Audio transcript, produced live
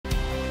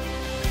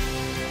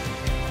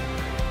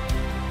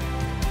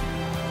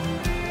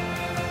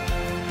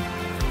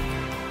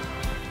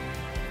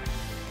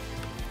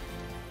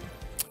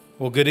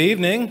Well, good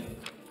evening.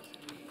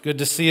 Good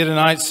to see you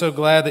tonight. So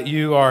glad that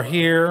you are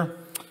here.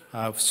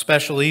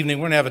 Special evening.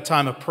 We're going to have a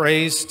time of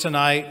praise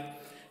tonight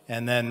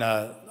and then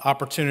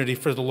opportunity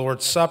for the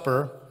Lord's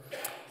Supper.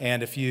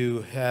 And if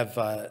you have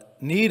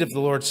need of the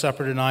Lord's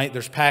Supper tonight,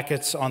 there's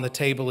packets on the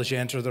table as you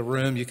enter the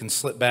room. You can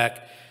slip back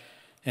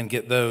and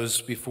get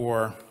those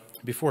before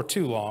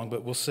too long.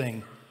 But we'll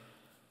sing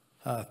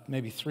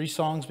maybe 3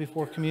 songs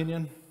before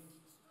communion,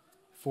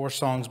 4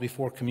 songs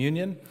before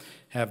communion.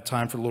 Have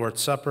time for Lord's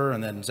Supper,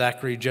 and then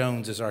Zachary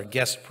Jones is our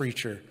guest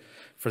preacher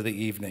for the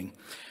evening.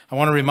 I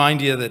want to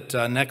remind you that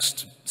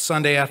next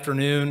Sunday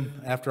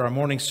afternoon, after our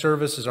morning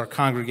service, is our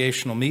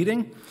congregational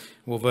meeting.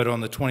 We'll vote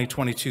on the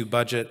 2022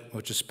 budget,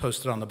 which is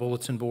posted on the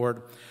bulletin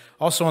board.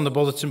 Also on the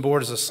bulletin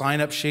board is a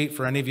sign-up sheet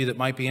for any of you that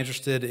might be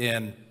interested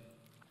in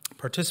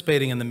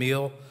participating in the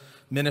meal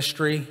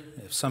ministry.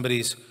 If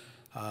somebody's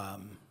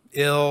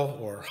ill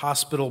or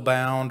hospital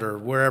bound or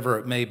wherever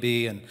it may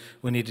be, and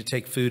we need to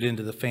take food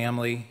into the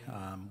family,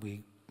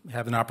 we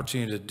have an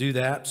opportunity to do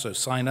that. So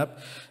sign up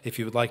if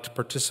you would like to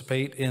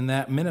participate in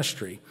that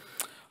ministry.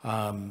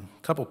 A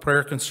couple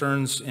prayer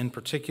concerns in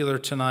particular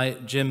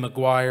tonight. Jim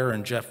McGuire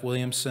and Jeff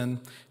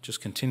Williamson,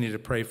 just continue to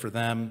pray for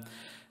them,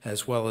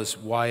 as well as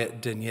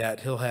Wyatt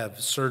Dignette. He'll have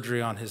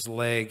surgery on his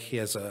leg. He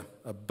has a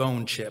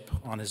bone chip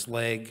on his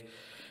leg,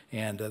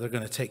 and they're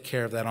going to take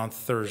care of that on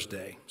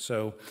Thursday.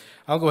 So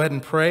I'll go ahead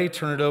and pray,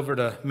 turn it over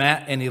to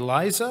Matt and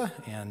Eliza,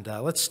 and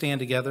let's stand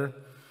together.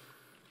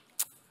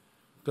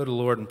 Go to the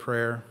Lord in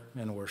prayer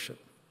and worship.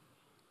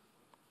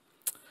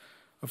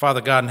 Oh,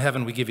 Father God in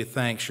heaven, we give you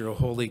thanks. You're a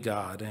holy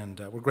God, and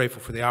we're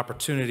grateful for the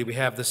opportunity we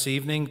have this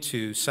evening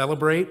to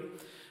celebrate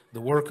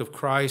the work of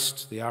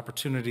Christ, the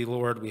opportunity,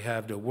 Lord, we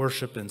have to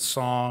worship in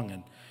song,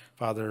 and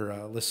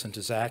Father, listen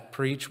to Zach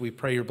preach. We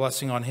pray your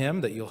blessing on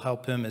him, that you'll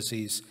help him as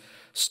he's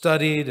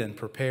studied and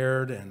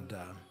prepared, and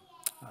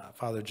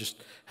Father, just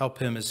help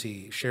him as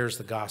he shares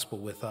the gospel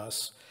with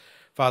us.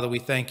 Father, we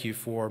thank you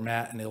for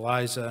Matt and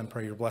Eliza and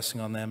pray your blessing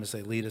on them as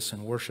they lead us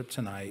in worship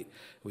tonight.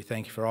 We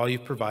thank you for all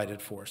you've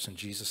provided for us. In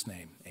Jesus'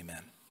 name,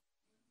 amen.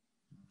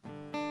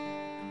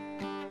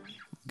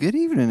 Good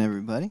evening,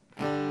 everybody.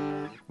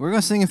 We're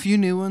going to sing a few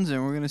new ones,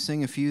 and we're going to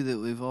sing a few that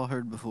we've all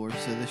heard before,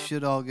 so this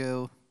should all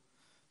go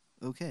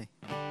okay.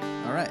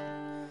 All right,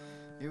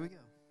 here we go.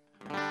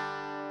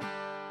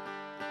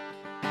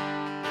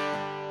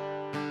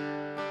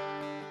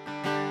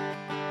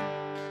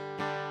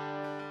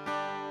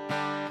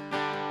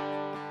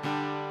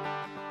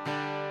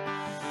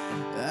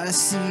 I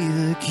see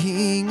the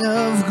King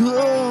of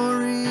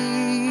Glory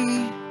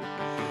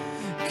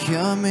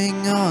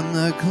coming on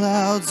the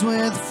clouds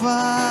with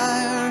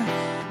fire.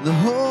 The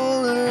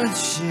whole earth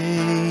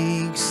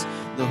shakes,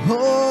 the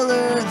whole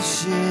earth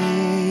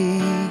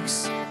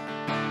shakes.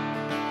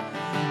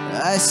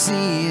 I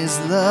see his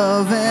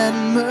love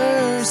and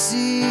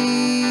mercy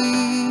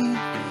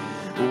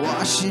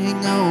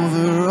washing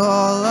over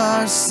all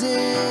our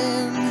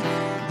sin.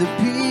 The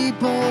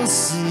people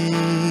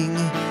sing,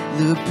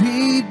 the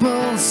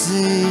people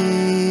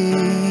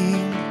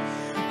sing,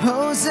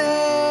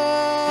 Hosanna,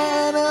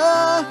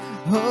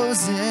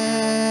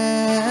 Hosanna,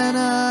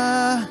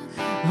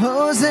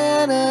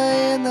 Hosanna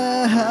in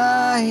the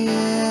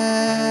highest.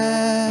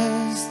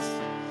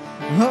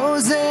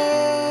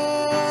 Hosanna,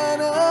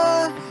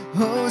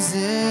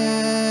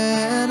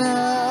 Hosanna,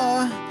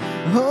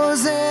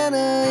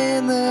 Hosanna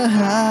in the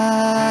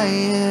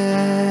highest.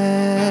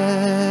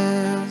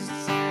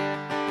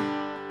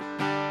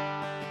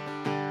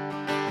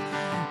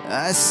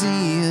 I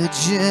see a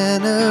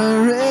generation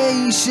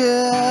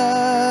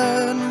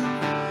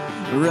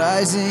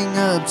rising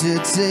up to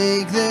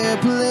take their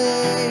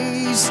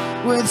place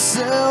with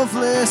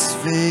selfless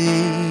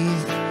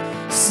faith,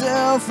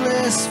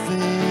 selfless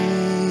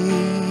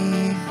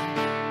faith.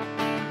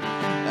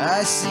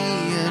 I see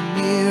a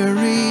near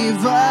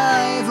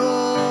revival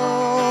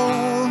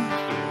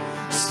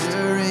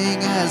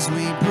stirring as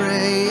we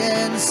pray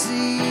and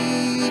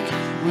seek.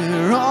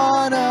 We're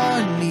on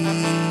our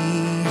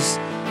knees,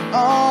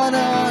 on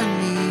our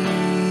knees.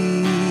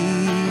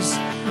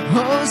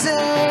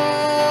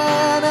 Hosanna,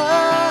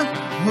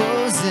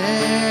 Hosanna,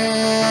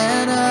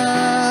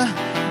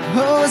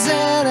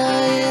 Hosanna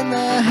in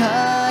the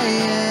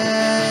highest.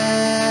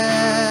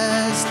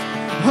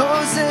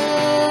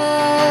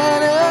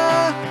 Hosanna,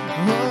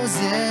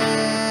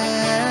 Hosanna,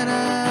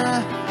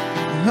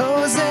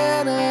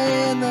 Hosanna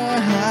in the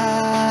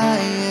highest.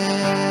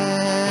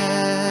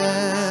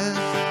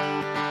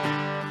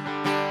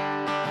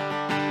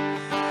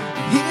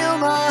 Heal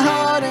my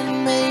heart and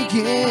make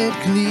it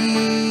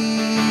clean.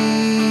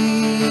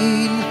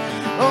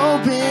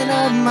 Open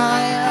up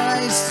my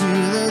eyes to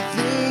the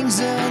things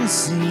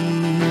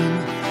unseen.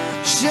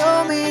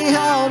 Show me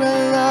how to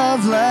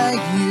love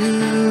like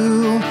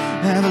you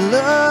have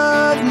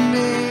loved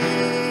me.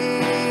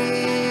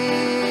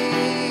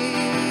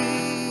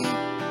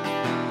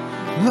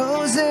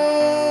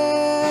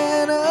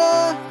 Hosanna,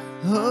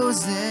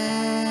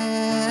 Hosanna,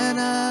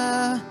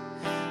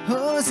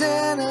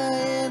 Hosanna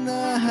in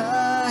the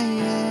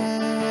highest.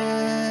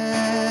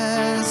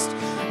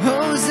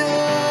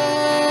 Hosanna.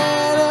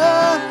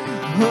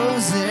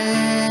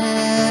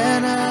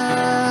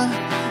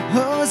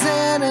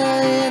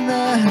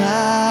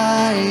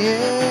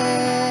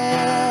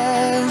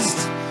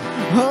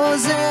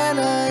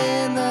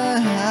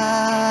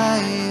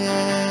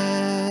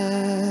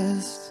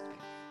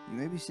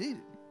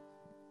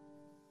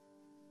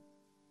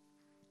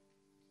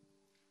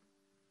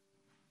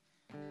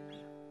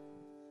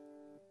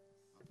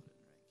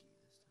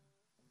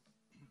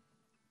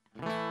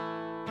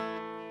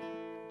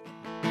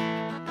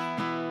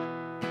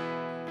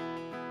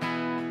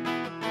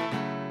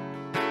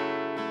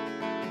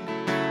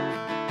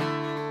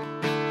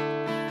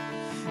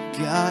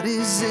 God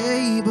is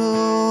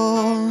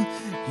able,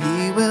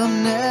 He will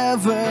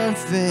never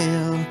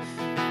fail.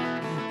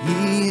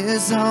 He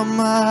is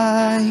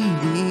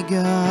Almighty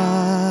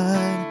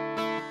God,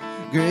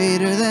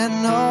 greater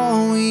than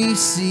all we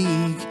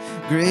seek,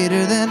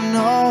 greater than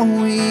all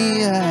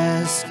we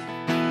ask.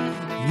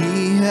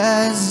 He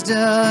has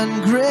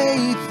done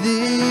great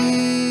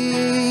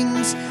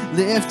things,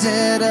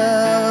 lifted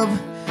up,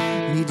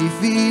 He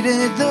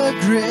defeated the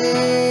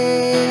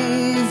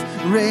grave,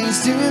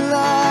 raised to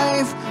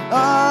life.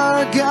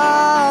 Our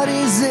God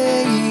is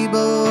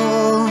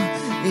able,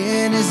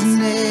 in His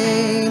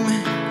name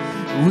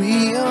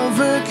we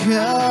overcome.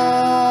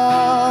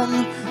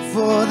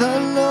 For the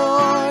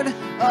Lord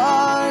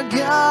our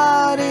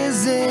God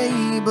is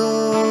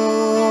able.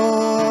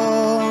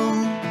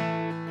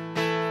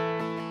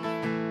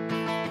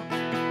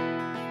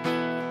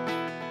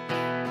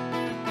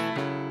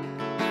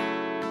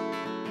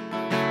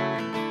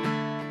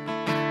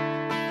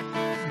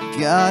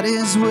 God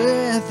is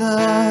with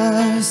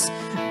us,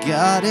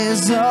 God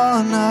is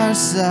on our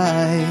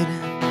side.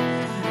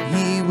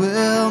 He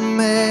will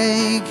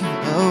make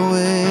a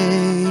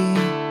way,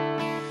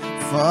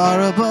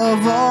 far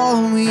above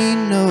all we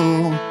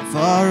know,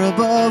 far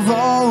above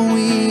all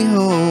we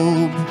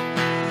hope.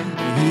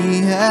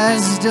 He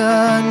has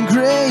done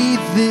great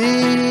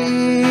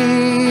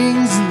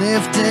things,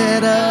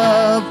 lifted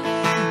up,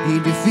 He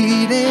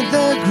defeated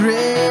the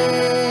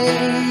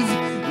grave,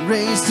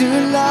 raised to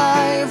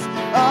life.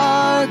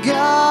 Our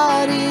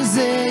God is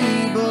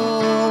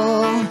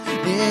able,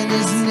 in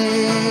His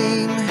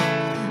name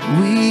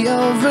we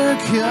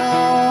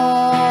overcome.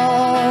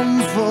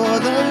 For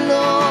the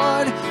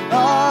Lord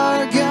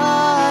our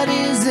God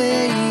is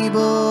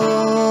able.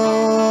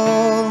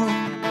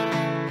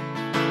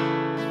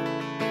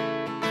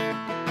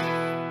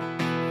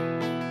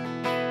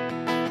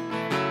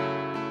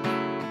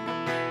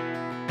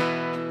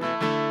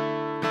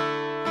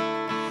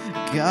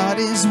 God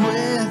is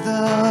with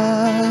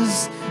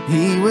us,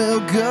 He will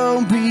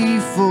go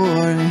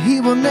before, He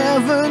will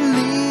never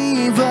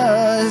leave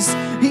us,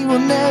 He will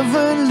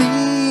never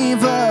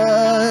leave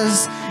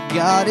us.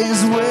 God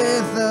is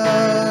with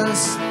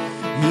us,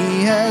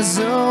 He has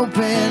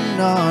open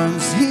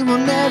arms, He will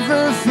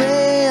never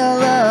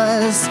fail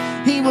us,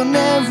 He will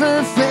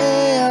never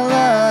fail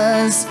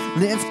us.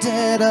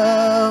 Lifted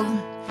up,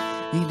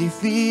 He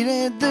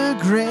defeated the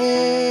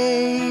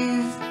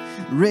grave,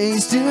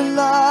 raised to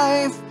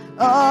life.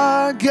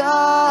 Our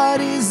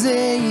God is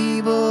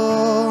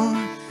able,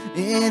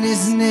 in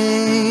His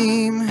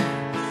name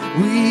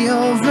we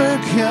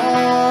overcome.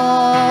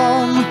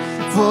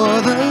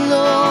 For the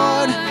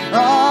Lord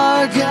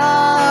our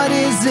God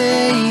is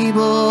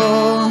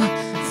able,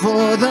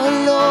 for the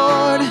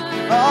Lord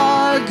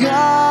our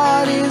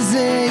God is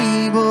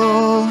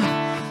able,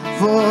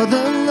 for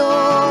the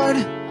Lord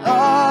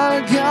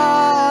our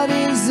God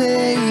is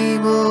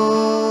able.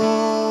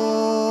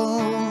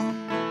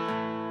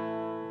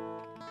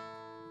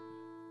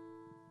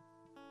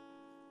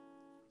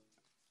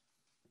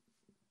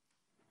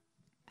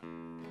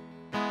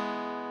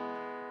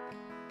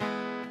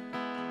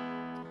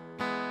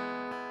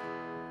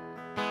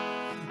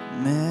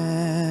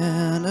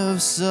 Man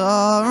of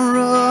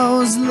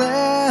sorrows,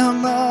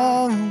 Lamb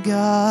of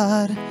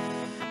God,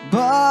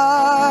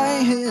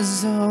 by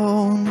His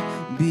own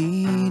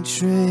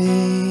betrayed,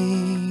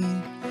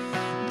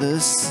 the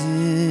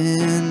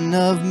sin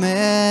of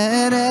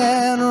man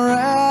and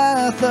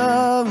wrath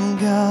of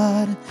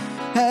God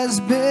has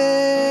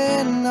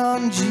been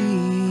on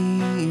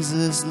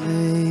Jesus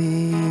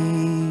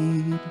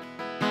laid.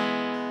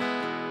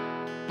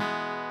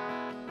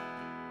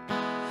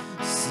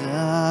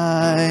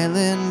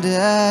 Silent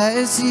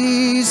as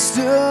He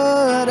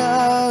stood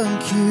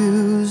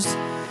accused,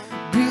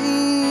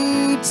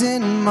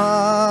 beaten,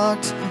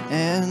 mocked,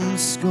 and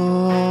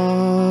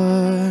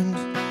scorned,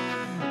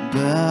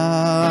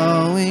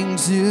 bowing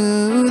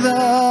to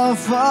the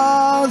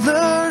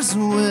Father's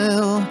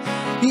will,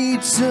 He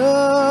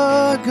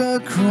took a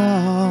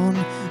crown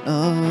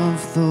of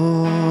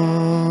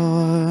thorns.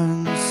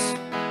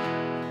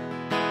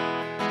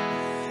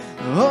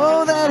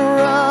 Oh, that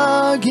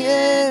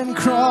rugged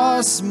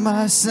cross,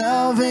 my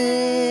salvation,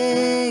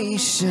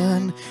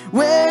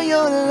 where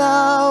your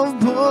love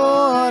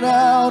poured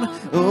out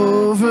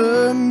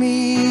over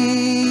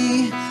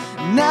me.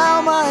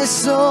 Now my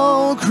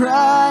soul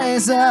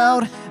cries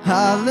out,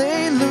 hallelujah,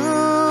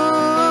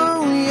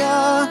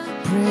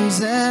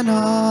 praise and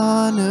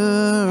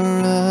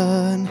honor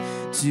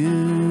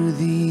unto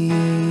Thee.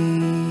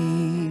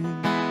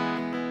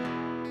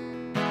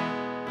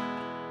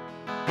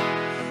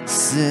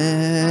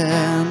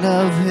 Son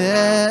of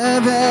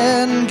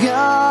heaven,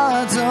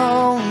 God's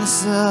own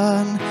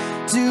Son,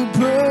 to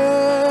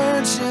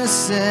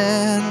purchase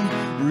and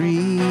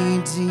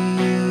redeem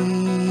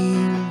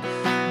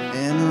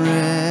and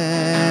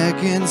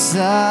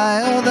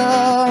reconcile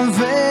the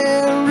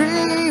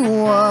very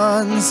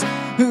ones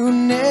who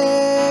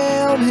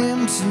nailed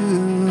Him to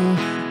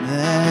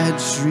that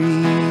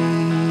tree.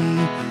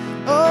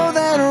 Oh,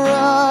 that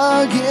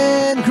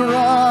rugged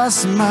cross,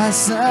 cross my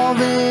salvation,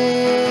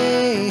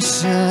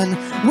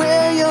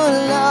 where your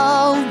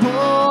love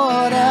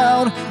poured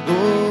out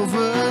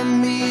over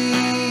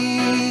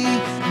me.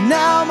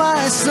 Now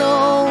my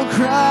soul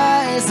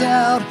cries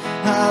out,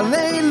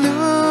 hallelujah,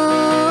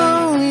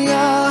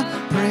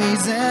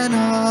 praise and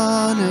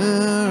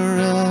honor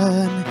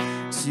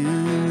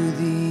unto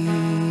thee.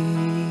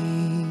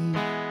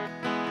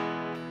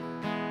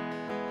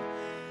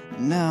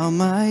 Now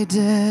my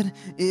debt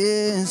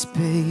is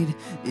paid,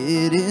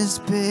 it is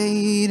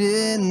paid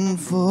in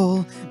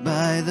full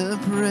by the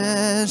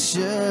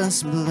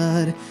precious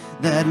blood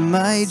that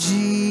my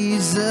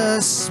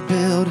Jesus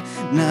spilled.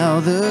 Now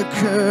the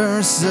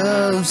curse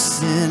of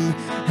sin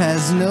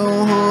has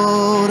no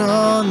hold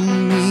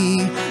on me.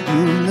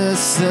 Whom the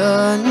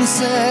Son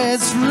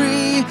sets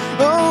free,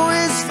 oh,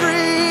 is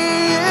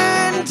free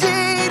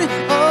indeed.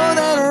 Oh,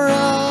 that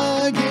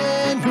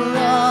rugged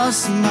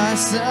cross, my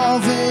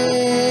salvation,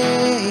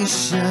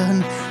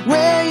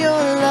 where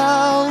your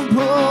love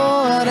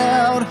poured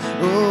out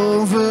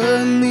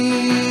over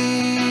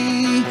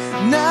me.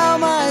 Now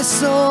my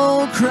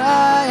soul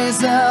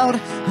cries out,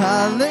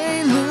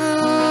 hallelujah,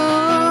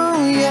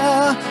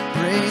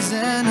 praise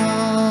and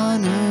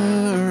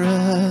honor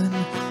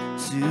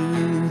unto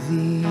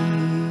thee.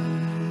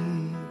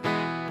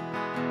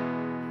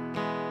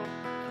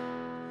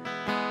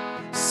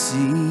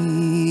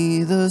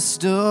 See, the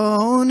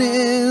stone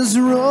is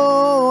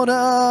rolled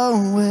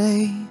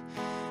away,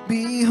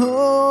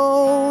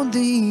 behold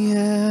the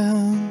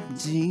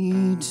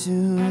empty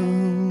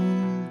tomb.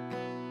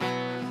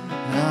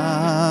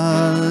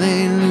 Hallelujah,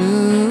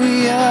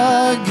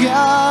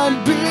 God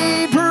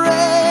be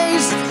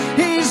praised,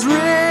 He's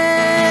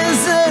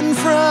risen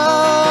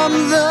from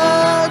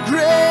the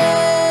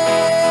grave.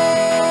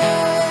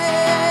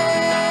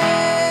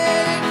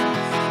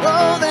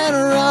 Oh, that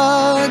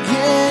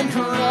rugged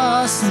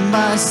cross,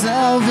 my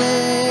salvation,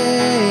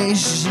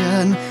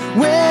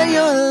 where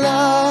your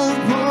love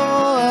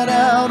poured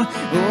out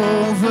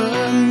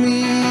over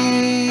me.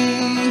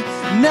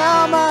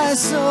 Now my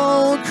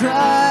soul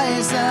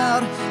cries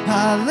out,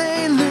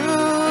 hallelujah,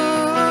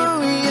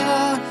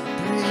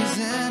 praise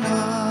and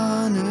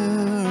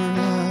honor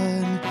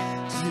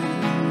unto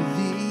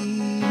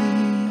thee.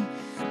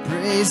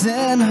 Praise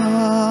and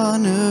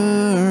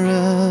honor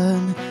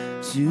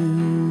unto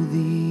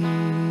thee.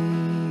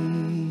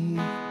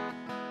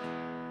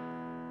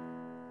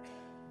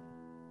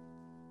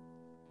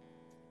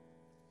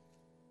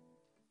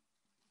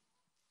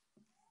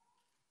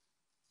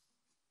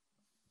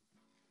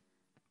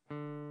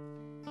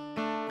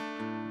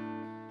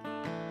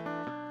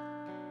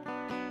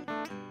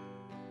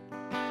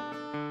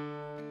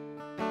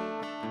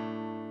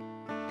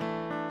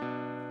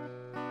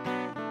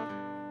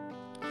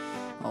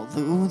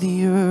 Although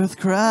the earth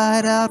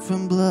cried out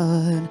from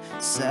blood,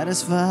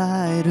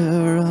 satisfied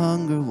her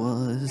hunger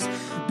was.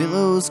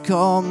 Billows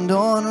calmed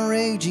on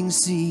raging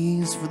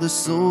seas, for the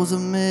souls of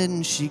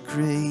men she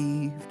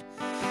craved.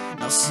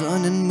 Now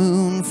sun and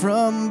moon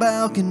from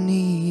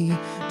balcony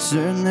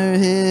turned their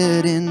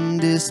head in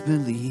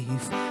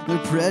disbelief. Their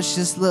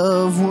precious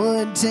love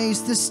would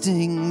taste the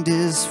sting,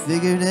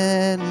 disfigured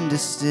and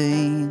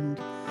disdained.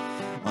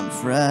 On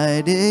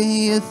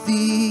Friday a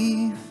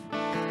thief,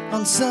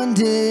 on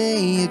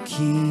Sunday a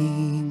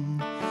king,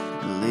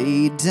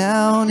 laid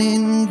down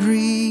in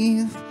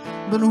grief,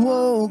 but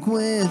woke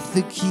with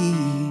the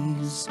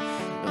keys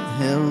of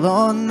hell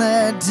on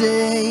that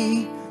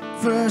day.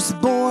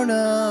 Firstborn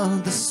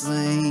of the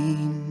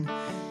slain,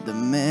 the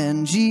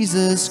man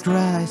Jesus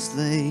Christ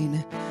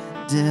laid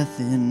death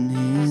in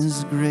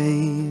his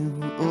grave.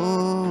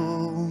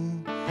 Oh,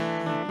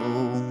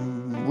 oh,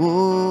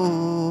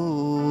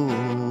 oh,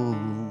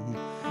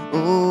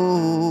 oh,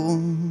 oh.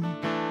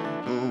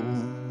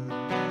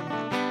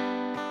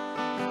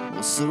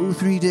 Well, so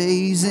 3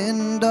 days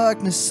in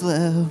darkness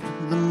slept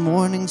the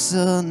morning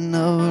sun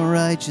of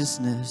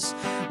righteousness,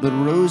 but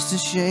rose to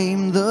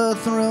shame the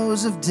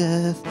throes of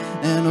death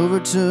and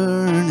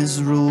overturn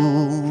his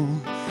rule.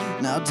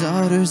 Now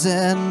daughters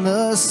and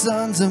the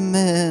sons of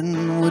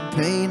men would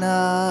pay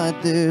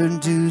not their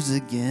dues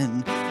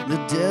again. The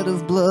debt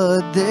of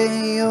blood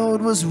they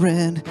owed was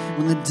rent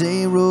when the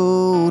day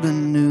rolled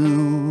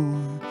anew.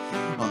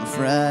 On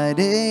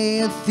Friday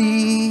a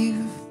thief,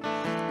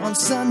 on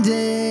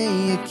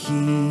Sunday a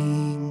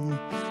king,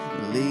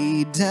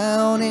 laid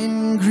down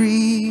in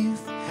grief,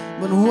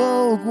 but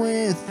woke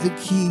with the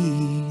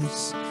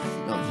keys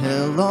of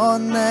hell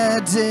on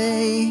that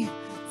day.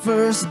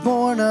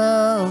 Firstborn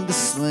of the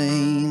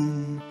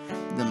slain,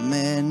 the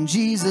man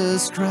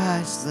Jesus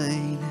Christ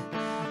laid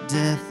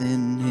death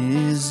in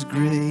his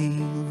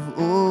grave.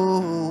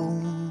 Oh,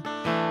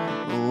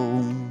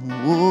 oh,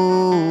 oh,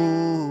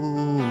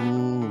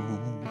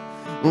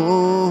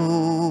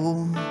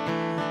 oh,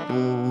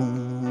 oh,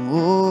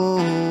 oh.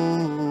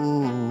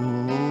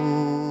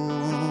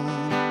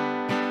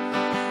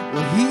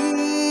 Well,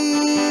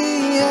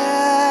 he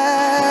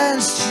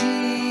has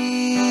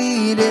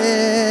cheated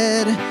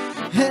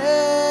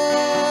hell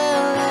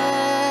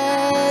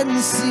and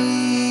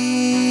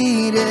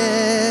seated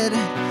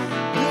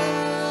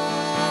the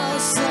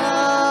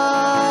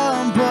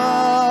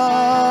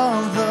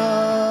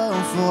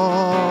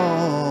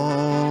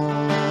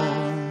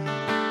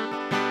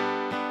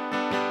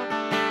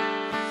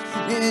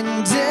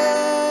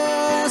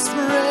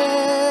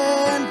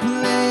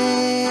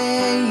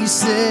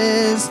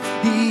says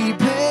he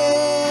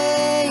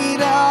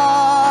paid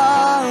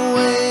our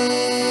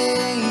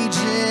wages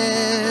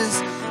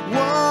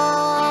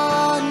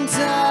one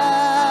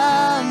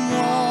time,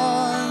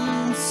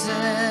 once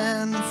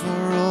and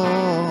for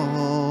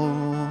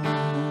all.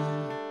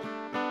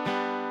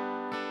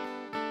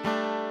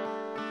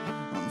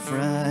 On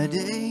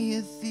Friday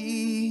a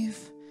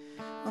thief,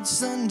 on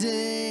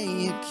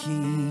Sunday a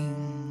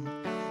king,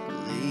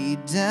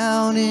 laid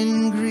down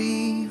in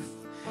grief,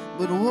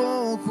 but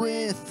woke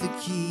with the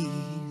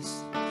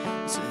keys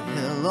to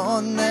hell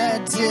on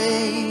that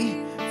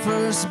day.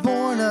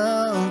 Firstborn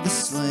of the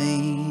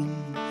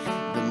slain,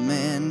 the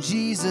man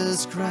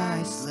Jesus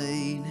Christ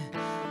laid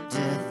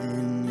death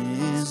in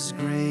his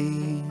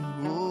grave.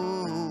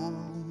 Oh,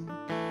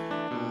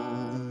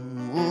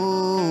 oh,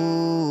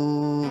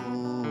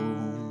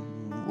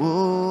 oh,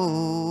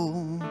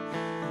 oh,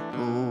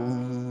 oh,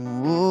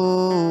 oh.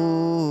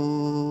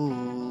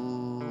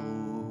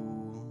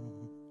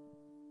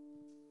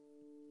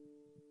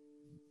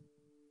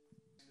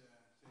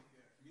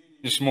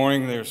 This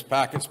morning, there's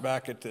packets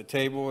back at the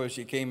table as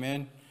you came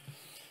in.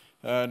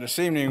 This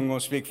evening, we'll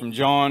speak from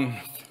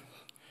John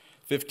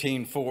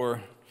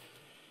 15:4.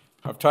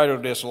 I've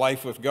titled this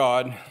Life with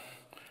God.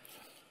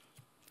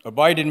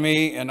 Abide in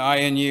me and I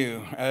in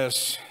you,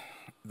 as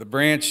the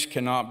branch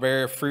cannot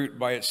bear fruit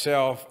by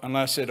itself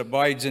unless it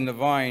abides in the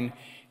vine,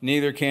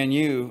 neither can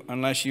you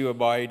unless you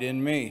abide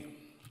in me.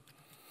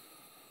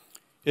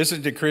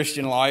 Isn't the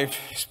Christian life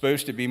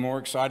supposed to be more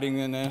exciting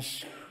than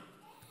this?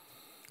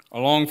 I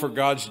long for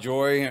God's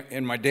joy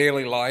in my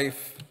daily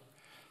life.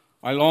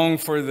 I long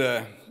for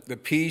the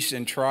peace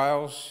in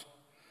trials.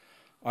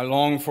 I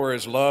long for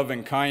his love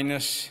and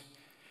kindness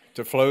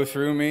to flow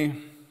through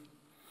me.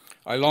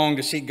 I long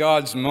to see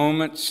God's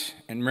moments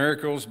and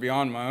miracles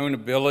beyond my own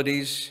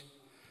abilities.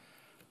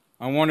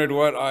 I wanted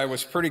what I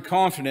was pretty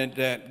confident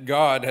that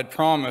God had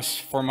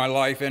promised for my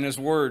life in his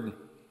word.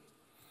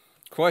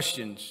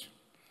 Questions.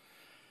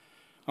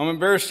 I'm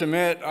embarrassed to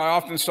admit I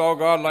often saw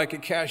God like a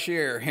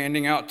cashier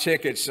handing out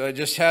tickets. I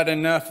just had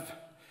enough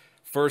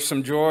for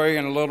some joy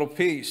and a little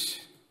peace.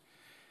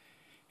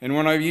 And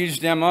when I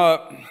used them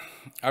up,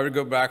 I would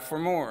go back for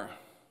more.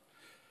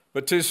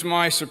 But to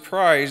my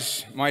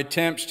surprise, my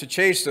attempts to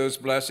chase those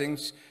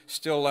blessings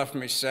still left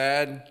me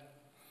sad,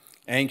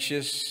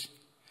 anxious,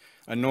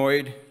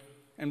 annoyed,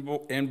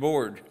 and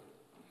bored.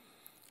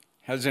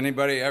 Has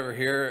anybody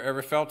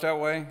ever felt that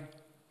way?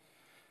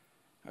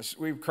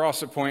 We've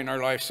crossed a point in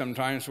our life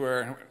sometimes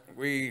where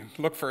we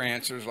look for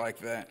answers like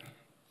that.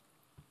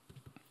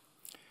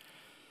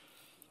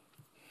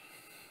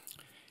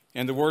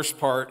 And the worst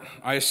part,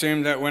 I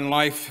assumed that when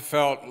life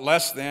felt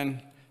less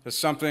than, that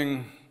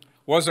something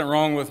wasn't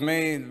wrong with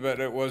me, but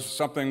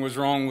something was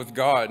wrong with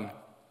God.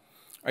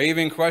 I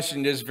even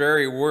questioned his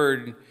very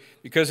word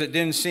because it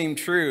didn't seem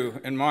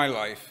true in my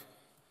life.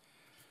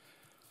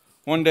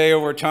 One day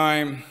over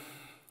time,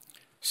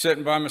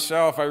 sitting by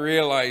myself, I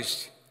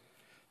realized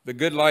the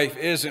good life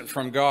isn't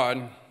from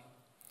God,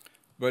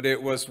 but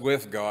it was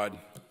with God.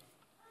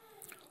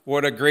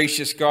 What a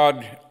gracious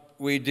God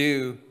we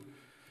do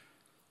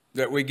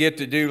that we get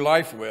to do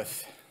life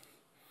with.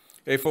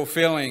 A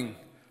fulfilling,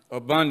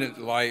 abundant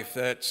life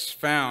that's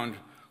found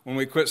when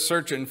we quit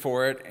searching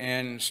for it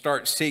and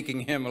start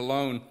seeking him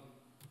alone.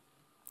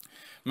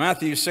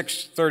 Matthew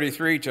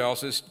 6:33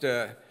 tells us,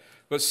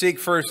 but seek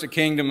first the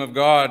kingdom of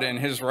God and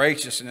his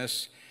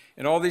righteousness,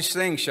 and all these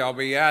things shall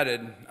be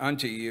added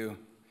unto you.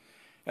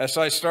 As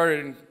I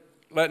started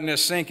letting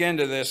this sink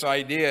into this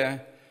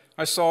idea,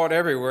 I saw it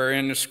everywhere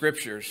in the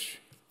scriptures.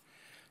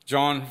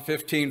 John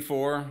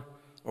 15:4,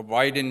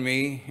 abide in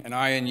me and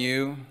I in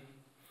you.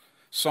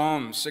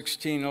 Psalm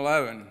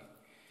 16:11,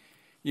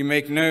 you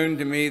make known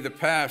to me the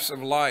paths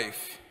of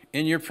life.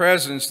 In your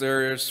presence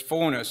there is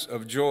fullness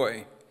of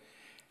joy,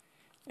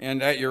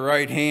 and at your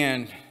right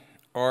hand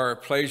are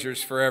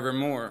pleasures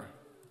forevermore.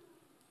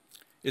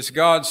 It's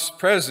God's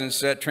presence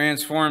that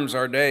transforms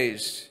our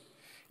days.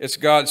 It's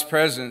God's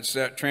presence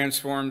that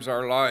transforms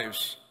our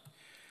lives.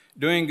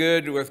 Doing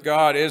good with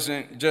God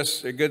isn't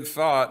just a good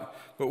thought,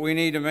 but we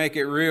need to make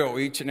it real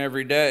each and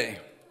every day.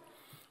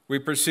 We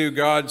pursue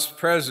God's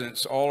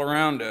presence all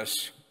around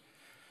us.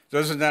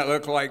 Doesn't that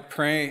look like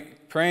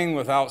praying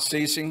without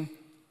ceasing?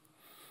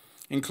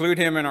 Include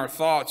him in our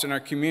thoughts and our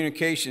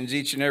communications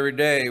each and every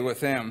day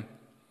with him.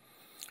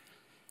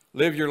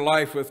 Live your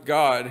life with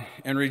God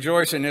and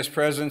rejoice in his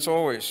presence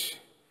always.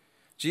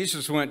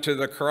 Jesus went to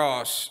the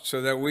cross so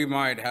that we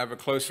might have a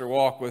closer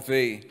walk with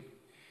thee.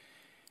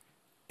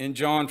 In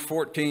John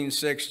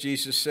 14:6,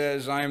 Jesus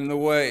says, I am the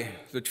way,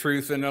 the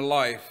truth, and the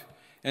life,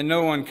 and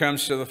no one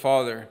comes to the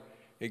Father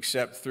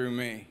except through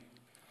me.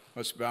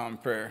 Let's bow in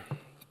prayer.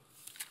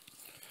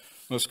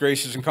 Most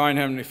gracious and kind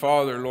Heavenly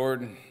Father,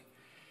 Lord,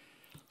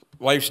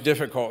 life's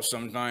difficult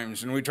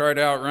sometimes, and we try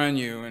to outrun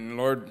you, and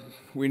Lord,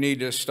 we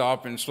need to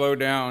stop and slow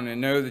down and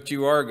know that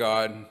you are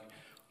God.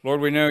 Lord,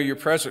 we know you're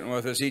present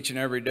with us each and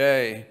every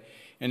day,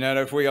 and that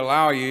if we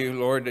allow you,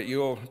 Lord, that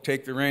you'll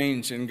take the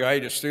reins and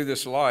guide us through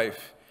this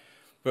life.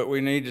 But we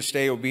need to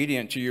stay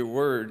obedient to your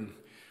word.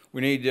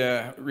 We need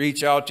to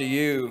reach out to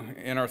you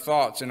in our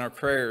thoughts and our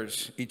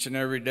prayers each and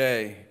every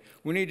day.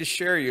 We need to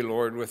share you,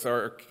 Lord, with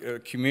our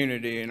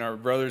community and our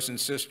brothers and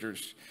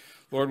sisters.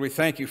 Lord, we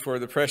thank you for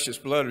the precious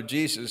blood of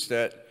Jesus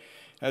that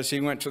as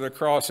he went to the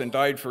cross and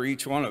died for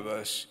each one of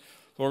us.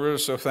 Lord, we're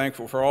so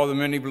thankful for all the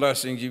many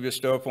blessings you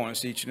bestow upon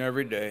us each and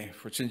every day.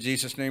 For it's in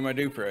Jesus' name I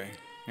do pray.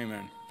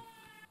 Amen.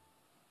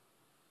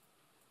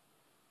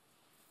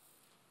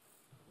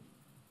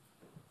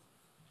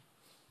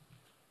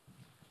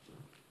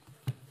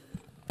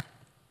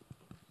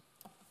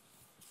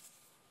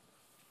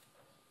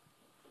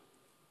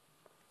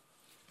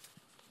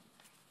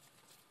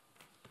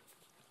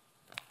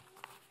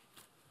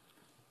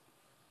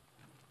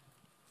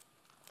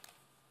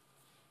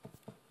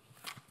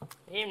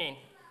 Evening.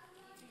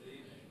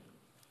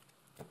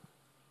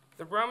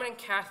 The Roman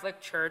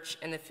Catholic Church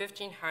in the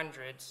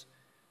 1500s,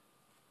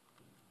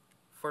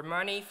 for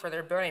money for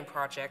their building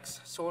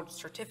projects, sold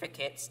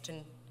certificates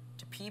to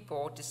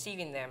people,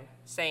 deceiving them,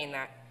 saying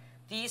that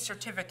these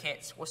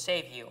certificates will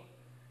save you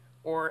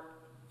or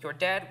your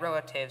dead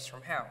relatives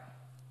from hell.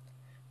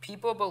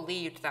 People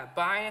believed that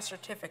buying a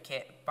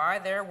certificate by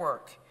their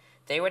work,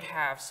 they would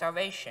have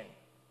salvation.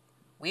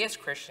 We as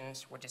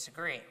Christians would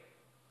disagree,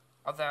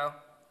 although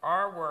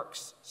are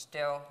works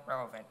still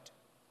relevant?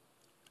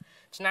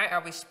 Tonight I'll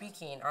be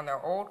speaking on the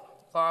old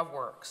law of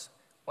works,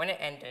 when it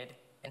ended,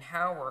 and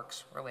how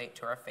works relate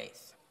to our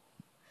faith.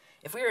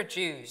 If we were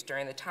Jews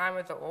during the time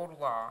of the old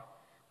law,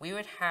 we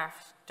would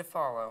have to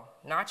follow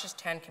not just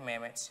 10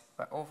 commandments,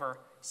 but over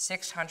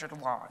 600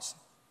 laws.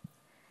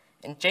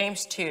 In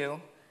James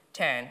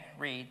 2:10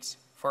 reads,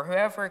 "For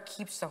whoever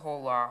keeps the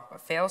whole law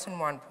but fails in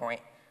one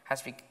point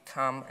has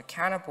become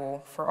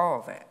accountable for all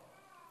of it."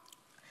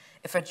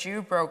 If a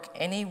Jew broke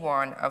any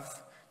one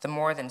of the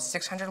more than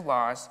 600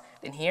 laws,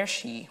 then he or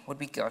she would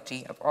be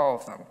guilty of all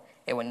of them.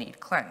 It would need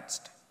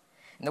cleansed.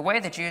 And the way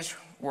the Jews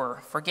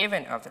were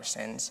forgiven of their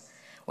sins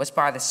was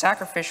by the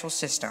sacrificial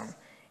system.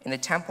 In the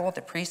temple,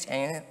 the priests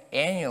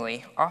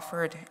annually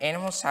offered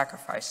animal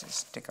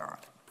sacrifices to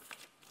God.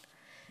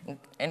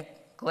 And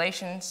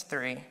Galatians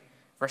 3,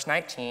 verse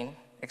 19,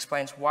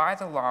 explains why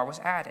the law was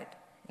added.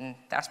 And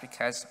that's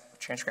because of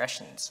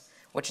transgressions,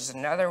 which is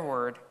another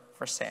word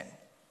for sin.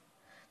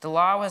 The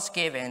law was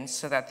given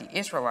so that the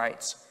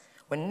Israelites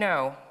would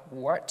know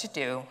what to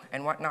do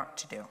and what not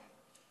to do.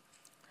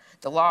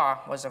 The law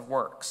was of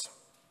works.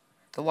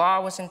 The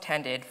law was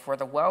intended for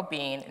the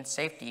well-being and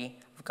safety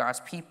of God's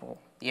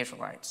people, the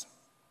Israelites.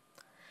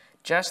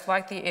 Just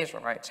like the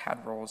Israelites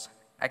had rules,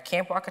 at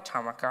Camp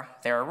Wakatomica,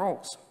 there are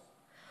rules.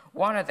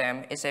 One of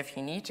them is if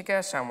you need to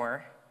go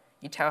somewhere,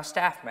 you tell a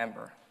staff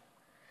member.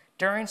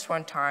 During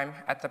swim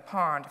time at the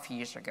pond a few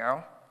years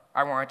ago,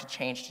 I wanted to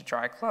change to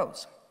dry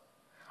clothes.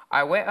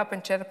 I went up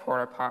into the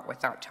porta pot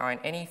without telling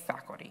any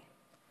faculty.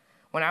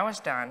 When I was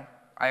done,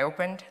 I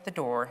opened the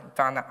door and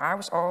found that I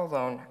was all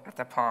alone at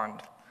the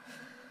pond.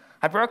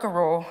 I broke a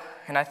rule,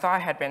 and I thought I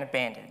had been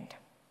abandoned.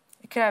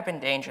 It could have been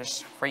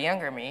dangerous for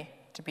younger me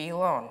to be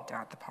alone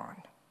down at the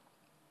pond.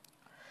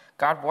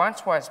 God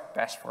wants what is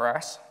best for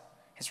us.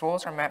 His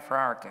rules are meant for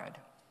our good.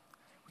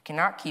 We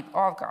cannot keep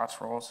all of God's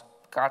rules,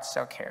 but God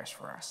still cares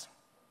for us.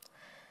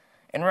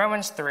 In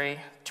Romans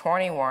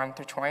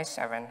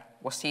 3:21-27,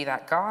 we'll see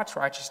that God's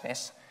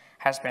righteousness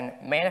has been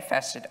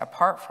manifested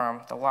apart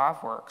from the law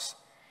of works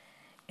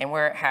and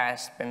where it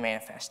has been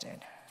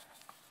manifested.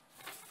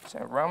 So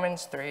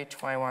Romans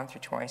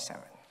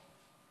 3:21-27.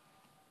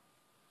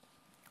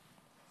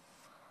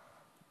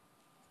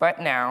 But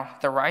now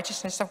the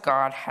righteousness of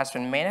God has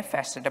been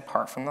manifested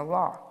apart from the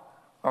law,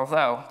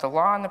 although the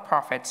law and the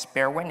prophets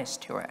bear witness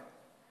to it.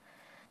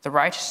 The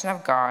righteousness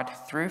of God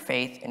through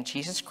faith in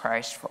Jesus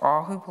Christ for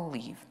all who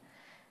believe.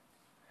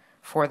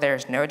 For there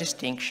is no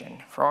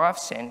distinction, for all have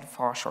sinned and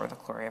fall short of the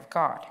glory of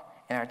God,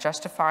 and are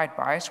justified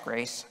by his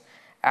grace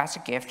as a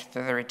gift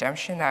through the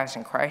redemption that is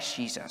in Christ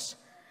Jesus,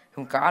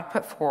 whom God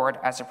put forward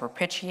as a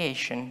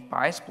propitiation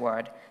by his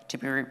blood to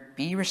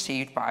be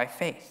received by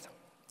faith.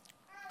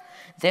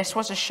 This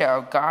was to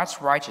show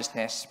God's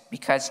righteousness,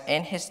 because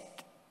in his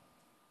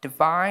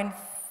divine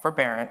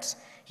forbearance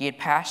he had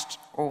passed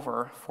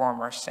over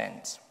former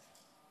sins.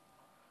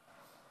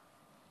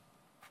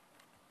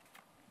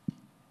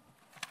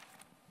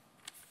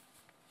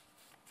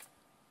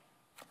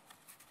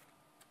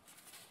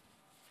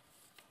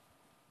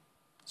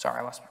 Sorry,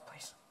 I lost my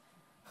place.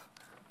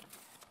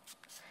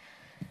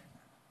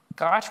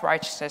 God's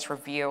righteousness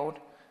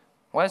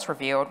was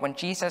revealed when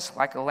Jesus,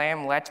 like a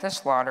lamb led to the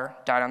slaughter,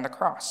 died on the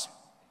cross.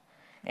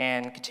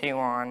 And continue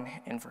on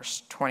in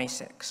verse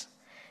 26.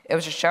 It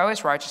was to show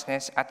his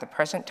righteousness at the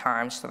present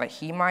time so that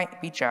he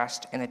might be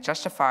just and the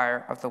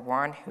justifier of the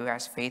one who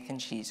has faith in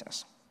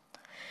Jesus.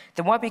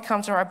 Then what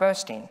becomes of our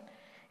boasting?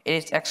 It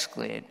is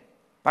excluded.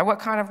 By what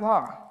kind of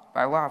law?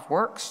 By law of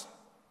works?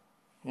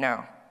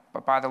 No,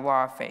 but by the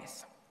law of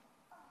faith.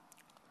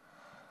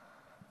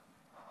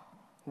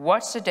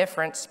 What's the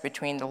difference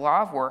between the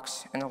law of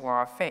works and the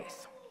law of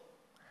faith?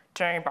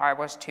 Turn your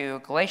Bibles to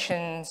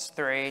Galatians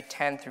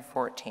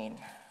 3:10-14.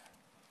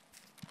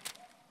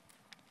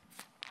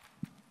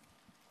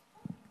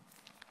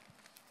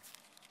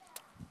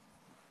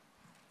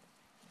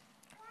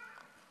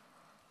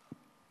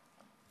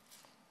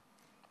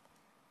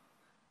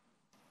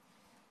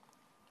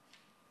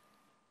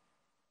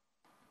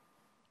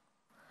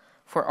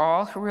 For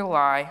all who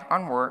rely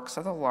on works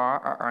of the law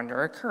are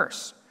under a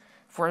curse.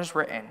 For it is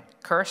written,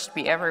 "Cursed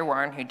be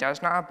everyone who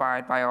does not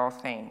abide by all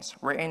things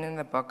written in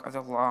the book of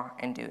the law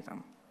and do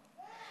them."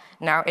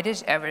 Now it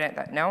is evident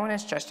that no one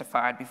is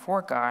justified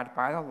before God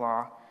by the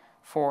law,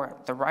 for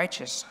the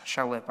righteous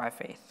shall live by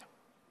faith.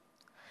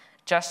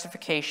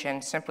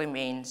 Justification simply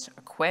means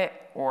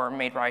acquit or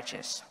made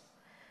righteous.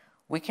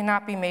 We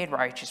cannot be made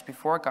righteous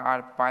before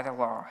God by the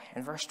law,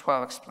 and verse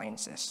 12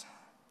 explains this.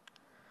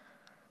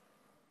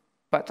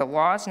 But the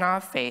law is not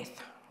of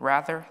faith,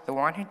 rather the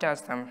one who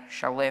does them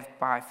shall live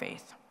by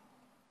faith.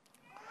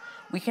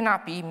 We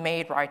cannot be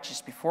made righteous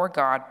before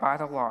God by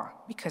the law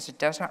because it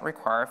does not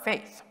require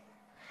faith.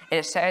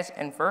 It says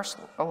in verse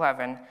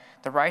 11,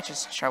 "The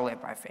righteous shall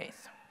live by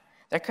faith."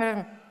 There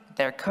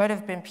could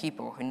have been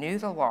people who knew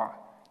the law,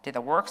 did the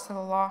works of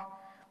the law,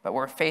 but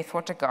weren't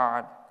faithful to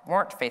God,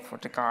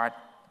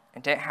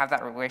 and didn't have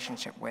that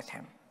relationship with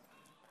him.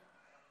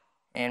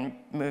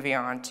 And moving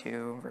on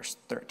to verse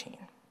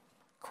 13.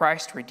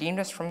 Christ redeemed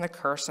us from the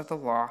curse of the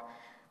law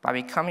by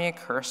becoming a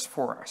curse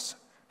for us.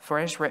 For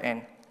it is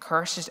written,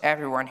 "Cursed is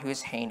everyone who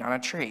is hanged on a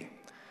tree,"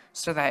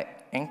 so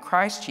that in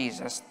Christ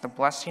Jesus the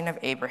blessing of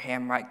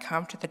Abraham might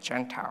come to the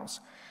Gentiles,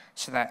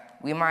 so that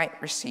we might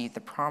receive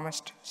the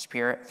promised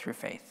Spirit through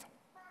faith.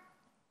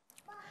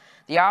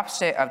 The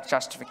opposite of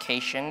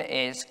justification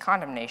is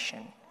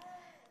condemnation.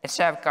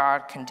 Instead of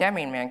God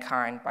condemning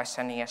mankind by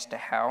sending us to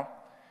hell,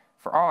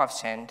 for all have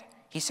sinned,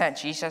 he sent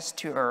Jesus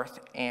to earth,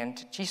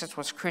 and Jesus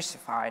was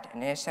crucified,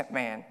 an innocent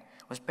man,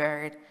 was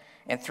buried,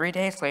 and 3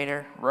 days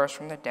later rose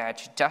from the dead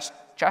to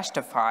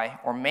justify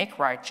or make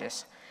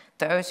righteous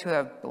those who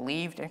have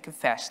believed and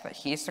confessed that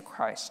he is the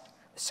Christ,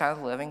 the Son of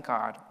the living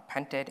God,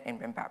 repented and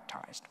been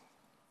baptized.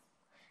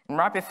 And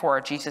right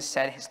before Jesus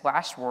said his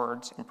last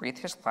words and breathed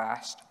his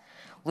last,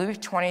 Luke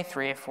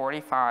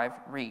 23:45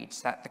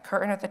 reads that the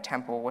curtain of the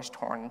temple was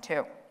torn in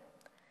two.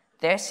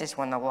 This is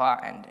when the law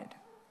ended.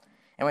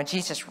 And when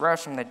Jesus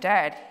rose from the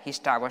dead, he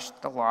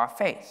established the law of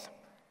faith.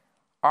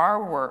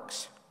 Our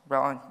works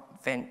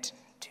relevant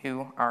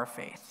to our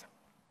faith.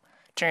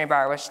 Turn your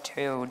Bibles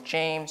to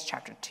James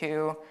chapter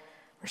 2,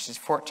 verses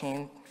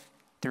 14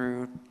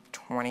 through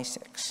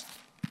 26.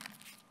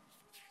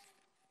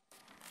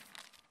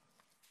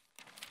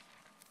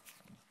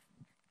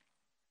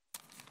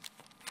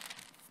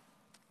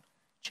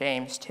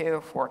 James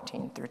 2,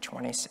 14 through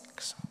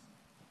 26.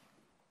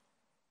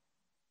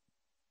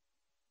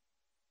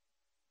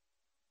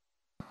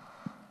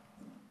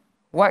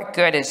 What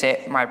good is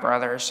it, my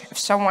brothers, if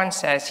someone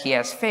says he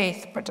has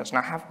faith but does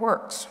not have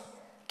works?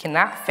 Can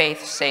that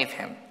faith save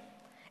him?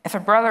 If a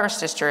brother or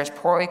sister is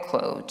poorly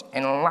clothed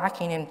and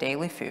lacking in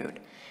daily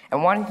food,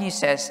 and one of you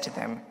says to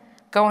them,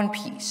 "Go in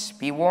peace,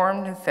 be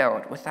warmed and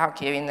filled," without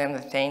giving them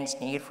the things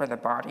needed for the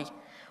body,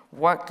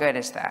 what good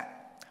is that?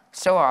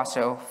 So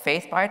also,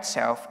 faith by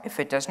itself, if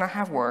it does not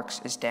have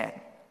works, is dead.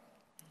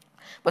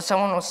 But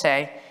someone will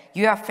say,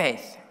 "You have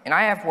faith, and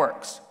I have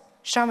works.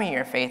 Show me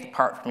your faith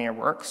apart from your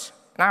works,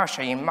 and I will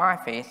show you my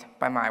faith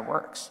by my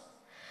works.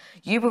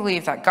 You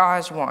believe that God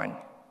is one.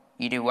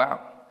 You do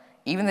well.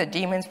 Even the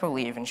demons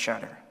believe and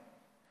shudder.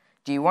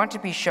 Do you want to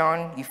be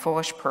shown, you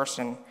foolish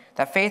person,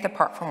 that faith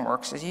apart from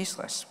works is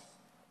useless?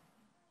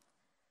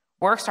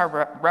 Works are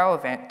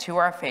relevant to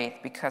our faith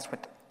because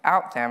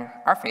without them,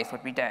 our faith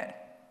would be dead.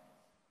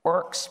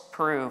 Works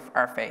prove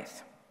our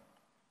faith.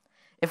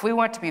 If we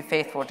want to be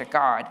faithful to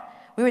God,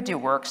 we would do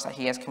works that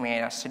he has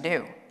commanded us to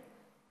do.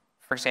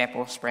 For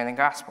example, spreading the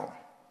gospel.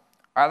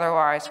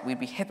 Otherwise, we'd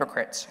be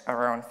hypocrites of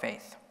our own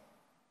faith.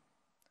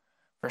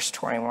 Verse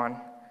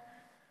 21.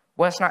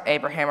 Was not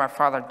Abraham our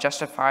father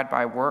justified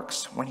by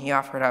works when he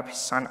offered up his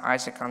son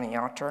Isaac on the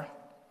altar?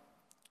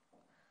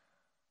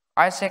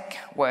 Isaac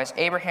was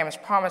Abraham's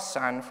promised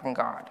son from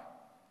God.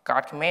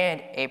 God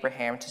commanded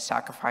Abraham to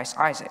sacrifice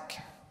Isaac.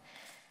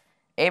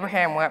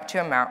 Abraham went up to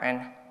a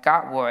mountain,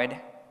 got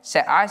wood,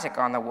 set Isaac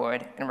on the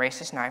wood, and raised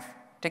his knife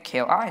to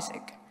kill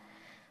Isaac.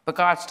 But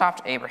God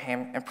stopped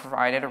Abraham and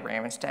provided a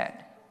ram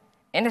instead.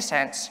 In a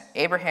sense,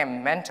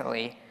 Abraham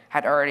mentally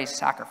had already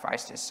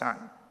sacrificed his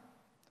son.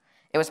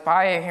 It was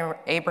by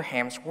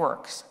Abraham's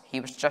works he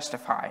was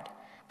justified,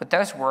 but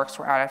those works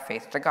were out of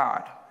faith to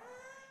God.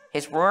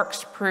 His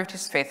works proved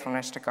his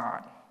faithfulness to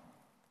God.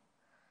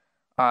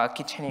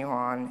 Continue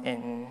on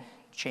in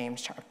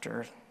James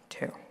chapter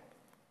 2.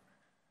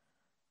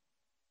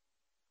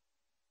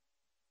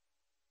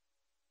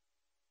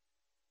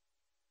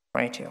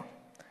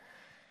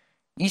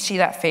 You see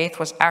that faith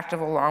was active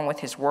along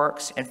with his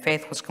works, and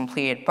faith was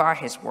completed by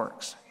his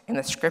works. And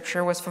the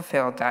scripture was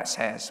fulfilled that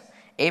says,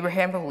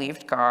 Abraham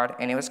believed God,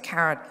 and it was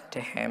counted to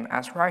him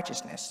as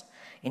righteousness,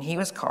 and he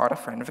was called a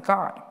friend of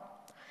God.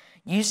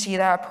 You see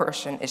that a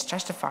person is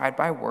justified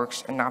by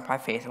works and not by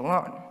faith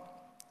alone.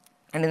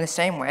 And in the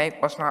same way,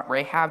 was not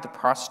Rahab the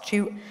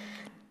prostitute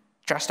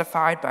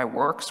justified by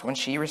works when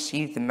she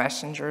received the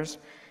messengers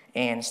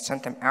and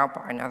sent them out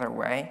by another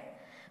way?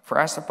 For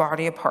as the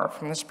body apart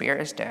from the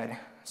spirit is dead,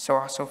 so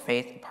also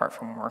faith apart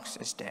from works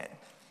is dead.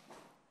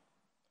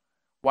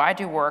 Why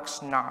do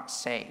works not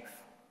save?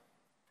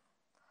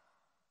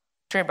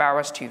 Turn your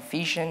Bibles to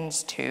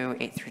Ephesians 2,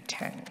 8 through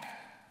 10.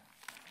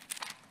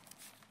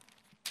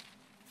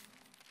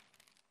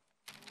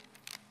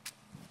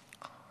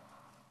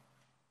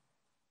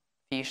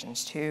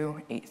 Ephesians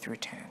 2, 8 through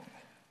 10.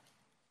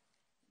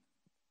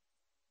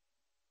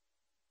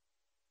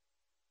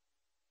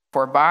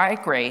 For by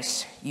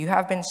grace you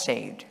have been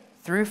saved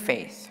through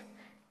faith,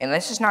 and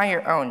this is not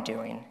your own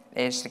doing,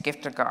 it is the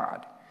gift of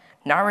God,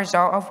 not a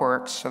result of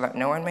works, so that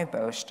no one may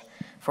boast,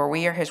 for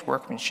we are his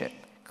workmanship,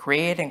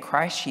 created in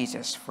Christ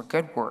Jesus for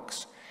good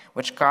works,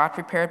 which God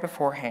prepared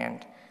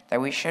beforehand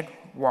that we should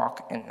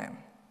walk in them.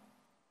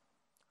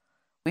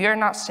 We are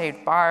not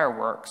saved by our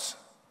works,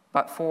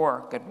 but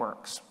for good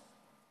works.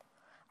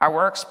 Our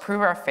works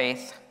prove our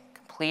faith,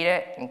 complete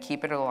it, and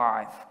keep it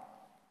alive.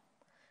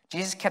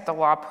 Jesus kept the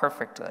law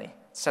perfectly,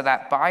 so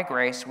that by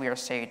grace we are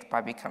saved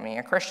by becoming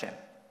a Christian.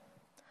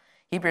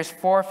 Hebrews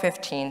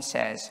 4:15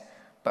 says,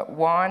 "But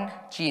one,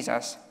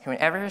 Jesus, who in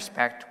every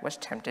respect was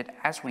tempted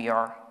as we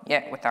are,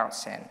 yet without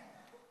sin."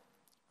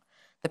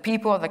 The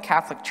people of the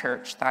Catholic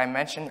Church that I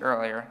mentioned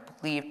earlier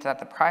believed that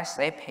the price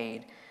they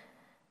paid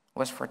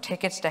was for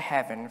tickets to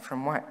heaven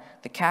from what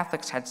the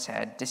Catholics had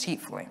said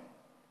deceitfully.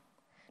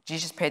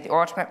 Jesus paid the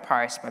ultimate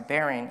price by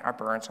bearing our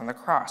burdens on the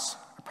cross,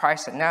 a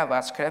price that none of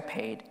us could have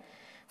paid,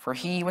 for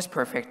he was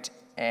perfect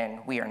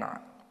and we are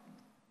not.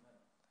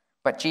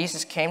 But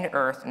Jesus came to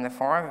earth in the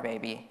form of a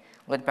baby,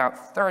 lived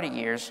about 30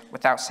 years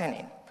without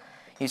sinning.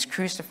 He was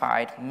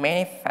crucified,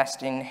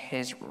 manifesting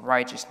his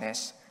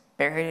righteousness,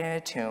 buried in a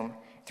tomb.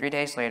 3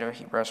 days later,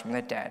 he rose from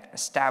the dead,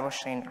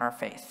 establishing our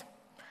faith.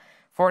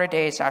 40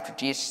 days after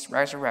Jesus'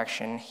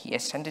 resurrection, he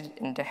ascended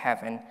into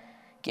heaven,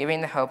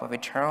 giving the hope of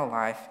eternal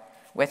life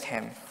with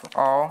him for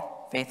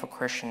all faithful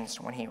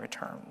Christians when he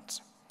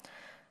returns,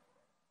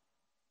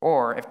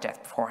 or if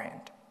death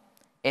beforehand.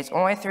 It's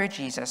only through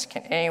Jesus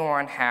can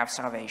anyone have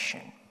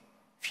salvation.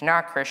 If you're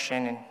not a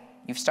Christian and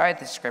you've studied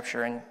the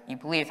scripture and you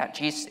believe that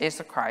Jesus is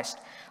the Christ,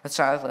 the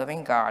Son of the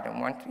living God, and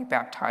want to be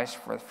baptized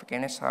for the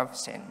forgiveness of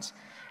sins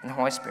in the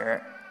Holy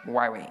Spirit,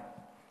 why wait?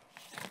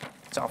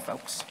 That's all,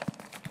 folks.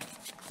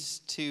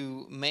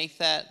 To make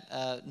that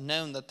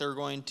known that they're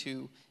going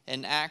to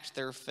enact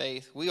their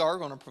faith, we are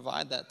going to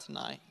provide that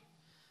tonight.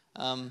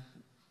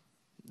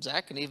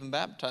 Zach can even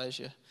baptize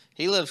you.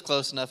 He lives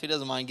close enough. He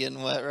doesn't mind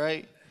getting wet,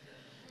 right?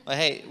 But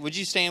hey, would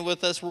you stand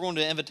with us? We're going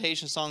to an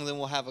invitation song, then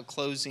we'll have a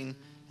closing,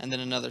 and then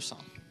another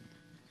song.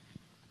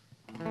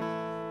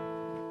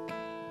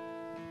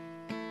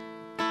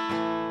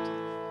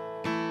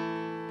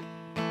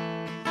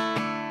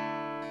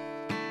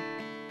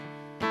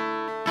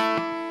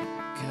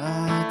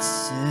 God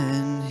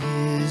sent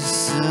his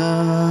son.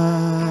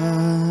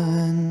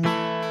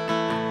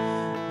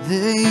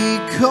 They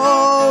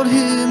called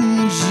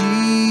him Jesus.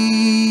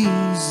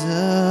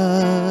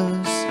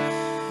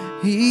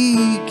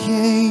 He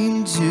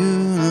came to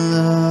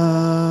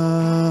love,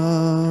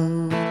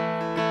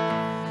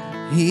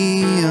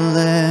 heal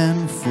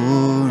and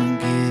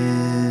forgive.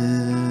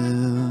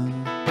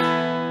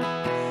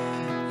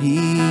 He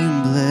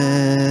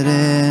bled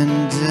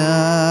and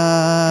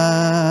died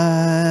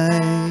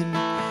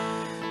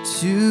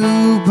to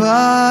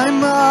buy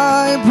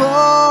my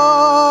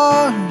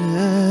pardon.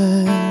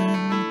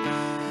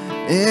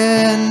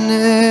 An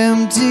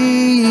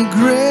empty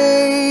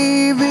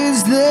grave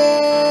is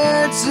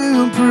there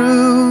to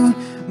prove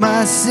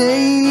my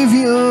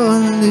Savior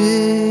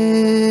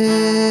lives.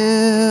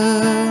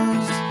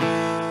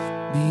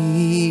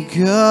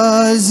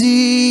 Because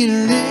he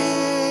lives,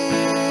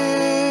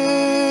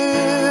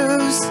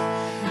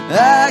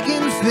 I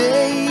can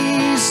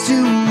face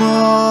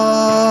tomorrow.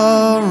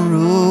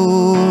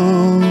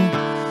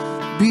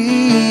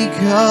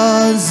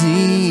 Because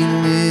he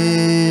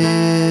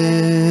lives,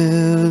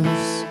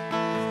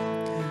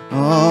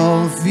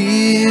 all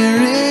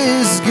fear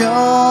is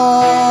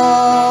gone.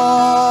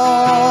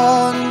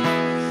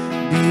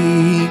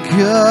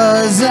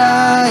 Because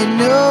I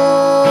know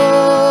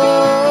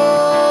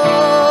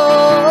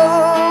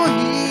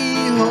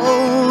he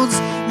holds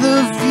the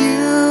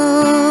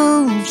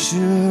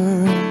future,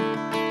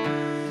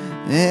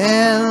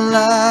 and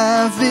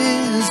life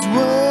is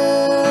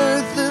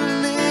worth the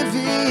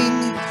living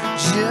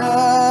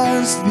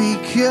just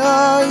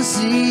because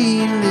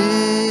he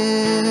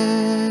lives.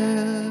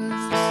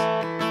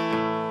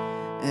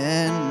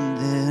 And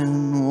then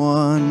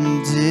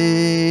one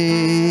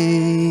day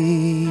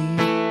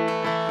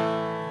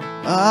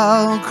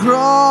I'll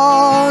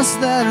cross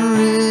that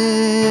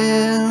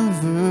river,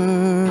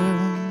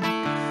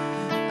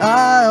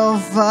 I'll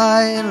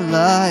fight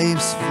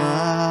life's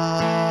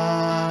fight,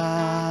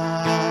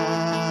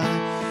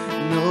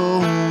 no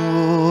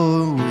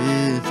war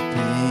with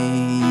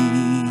pain.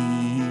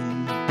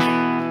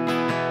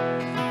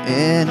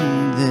 And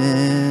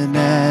then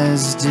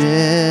as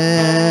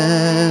death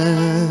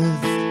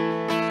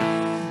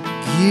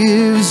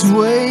gives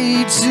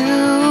way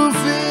to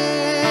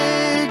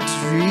victory,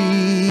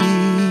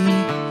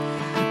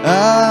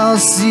 I'll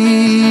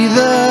see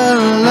the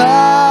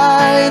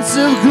lights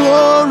of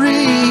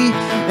glory,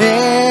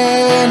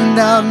 and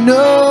I'll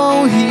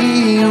know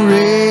he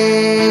reigns.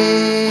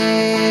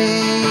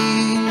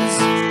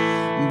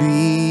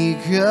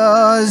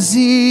 because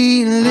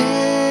He lives,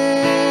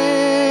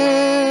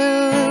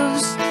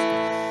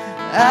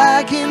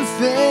 I can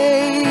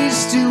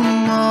face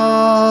tomorrow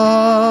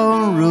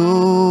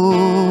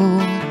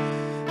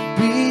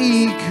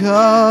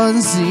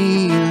because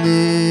He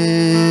lives.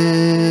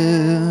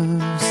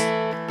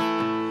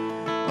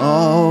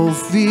 All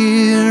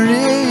fear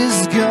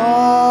is gone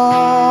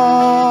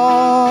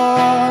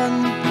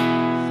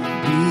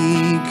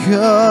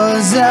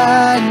because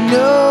I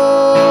know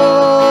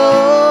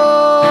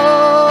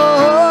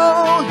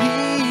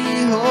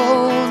He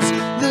holds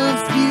the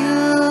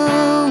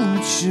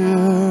future,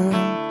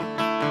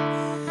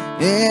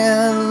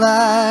 and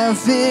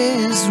life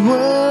is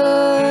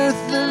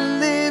worth the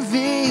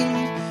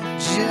living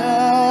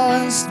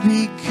just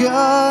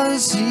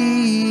because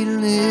He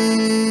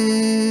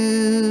lives.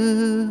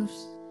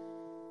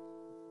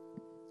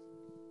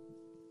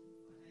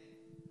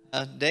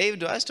 Dave,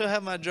 do I still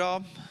have my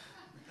job?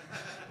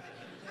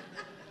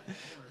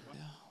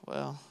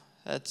 Well,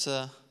 it's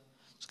a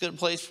good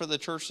place for the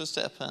church to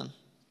step in.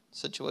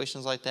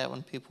 Situations like that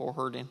when people are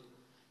hurting.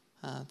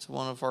 It's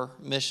one of our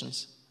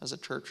missions as a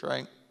church,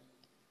 right?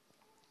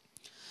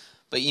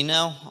 But you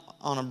know,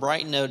 on a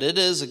bright note, it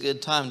is a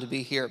good time to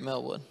be here at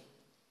Millwood.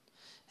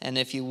 And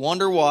if you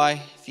wonder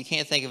why, if you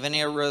can't think of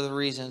any other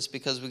reason, it's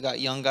because we got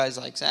young guys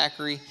like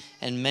Zachary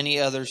and many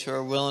others who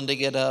are willing to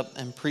get up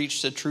and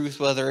preach the truth,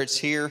 whether it's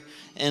here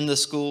in the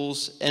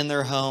schools, in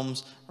their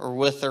homes, or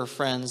with their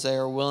friends. They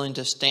are willing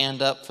to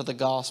stand up for the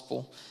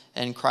gospel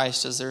and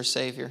Christ as their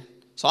Savior.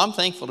 So I'm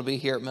thankful to be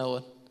here at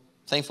Millwood.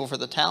 I'm thankful for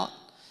the talent,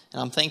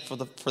 and I'm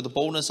thankful for the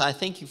boldness. I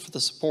thank you for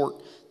the support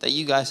that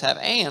you guys have.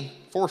 And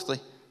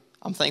fourthly,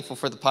 I'm thankful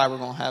for the pie we're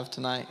going to have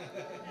tonight.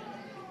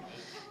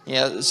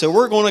 Yeah, so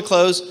we're going to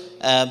close.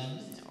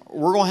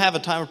 We're going to have a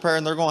time of prayer,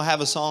 and they're going to have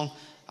a song.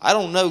 I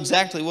don't know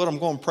exactly what I'm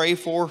going to pray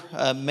for.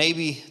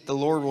 Maybe the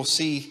Lord will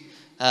see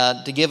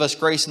to give us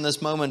grace in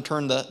this moment and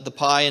turn the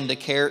pie into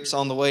carrots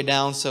on the way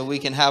down so we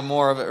can have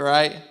more of it,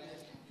 right?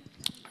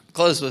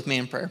 Close with me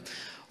in prayer.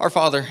 Our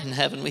Father in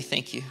heaven, we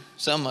thank you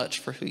so much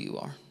for who you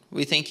are.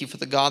 We thank you for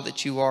the God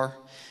that you are,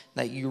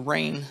 that you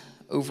reign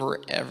over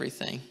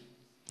everything,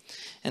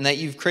 and that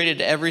you've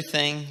created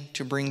everything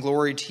to bring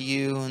glory to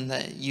you, and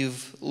that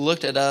you've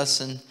looked at us,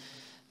 and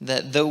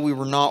that though we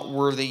were not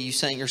worthy, you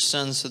sent your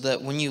Son so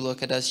that when you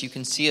look at us, you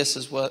can see us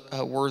as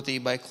worthy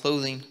by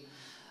clothing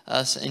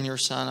us in your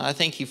Son. I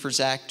thank you for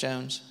Zach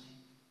Jones.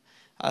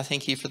 I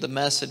thank you for the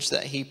message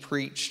that he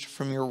preached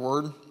from your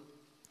word.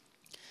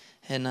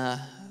 And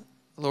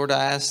Lord,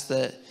 I ask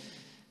that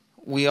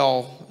we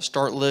all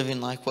start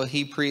living like what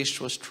he preached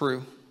was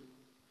true,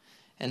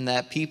 and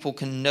that people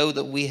can know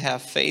that we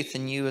have faith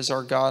in you as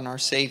our God and our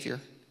Savior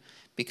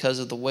because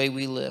of the way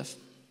we live.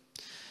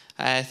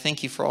 I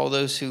thank you for all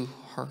those who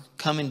are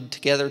coming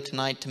together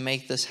tonight to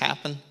make this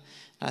happen.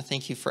 And I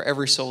thank you for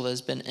every soul that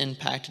has been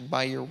impacted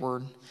by your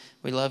word.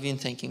 We love you and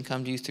thank you and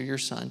come to you through your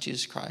Son,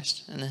 Jesus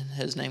Christ. And in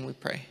his name we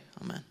pray.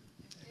 Amen.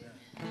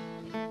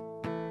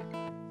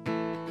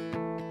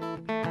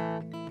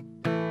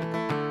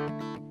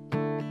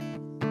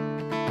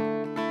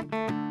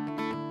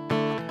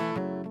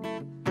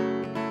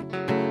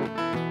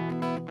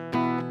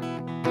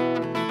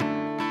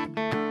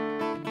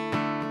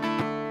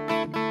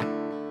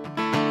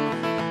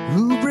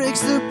 Who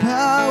breaks the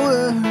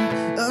power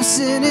of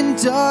sin and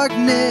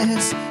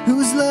darkness,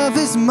 whose love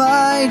is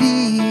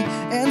mighty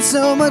and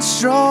so much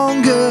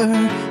stronger,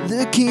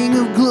 the King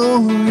of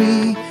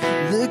glory,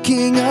 the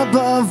King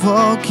above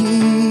all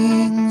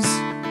kings.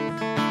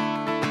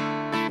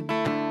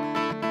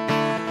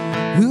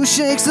 Who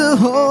shakes the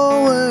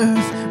whole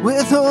earth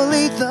with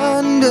holy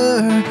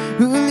thunder,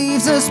 who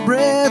leaves us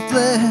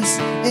breathless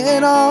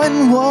in awe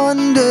and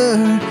wonder,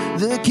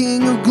 the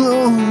King of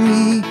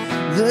glory,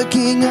 the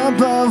King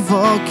above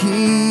all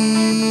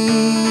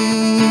kings.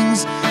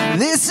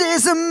 This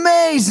is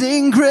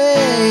amazing grace.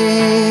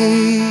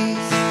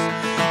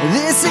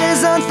 This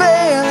is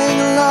unfailing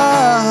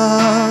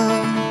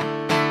love,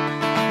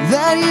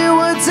 that you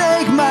would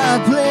take my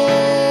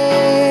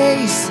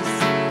place,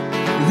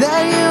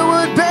 that you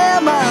would bear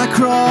my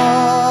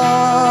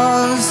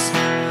cross.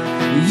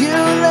 You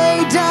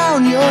laid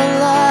down your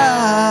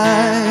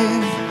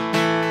life,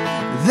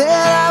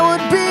 that I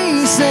would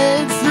be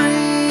set free.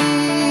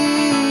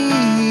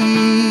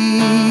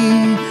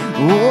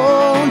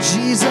 Oh,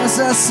 Jesus,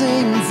 I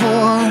sing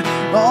for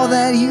all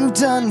that you've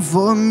done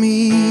for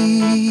me.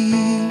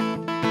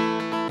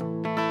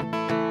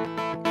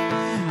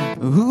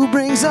 Who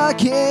brings our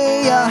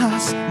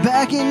chaos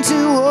back into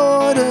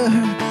order,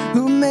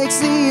 who makes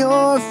the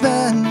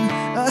orphan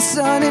a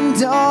son and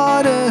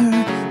daughter,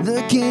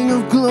 the King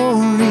of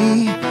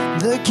glory,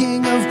 the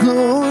King of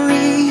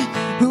glory,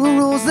 who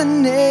rules the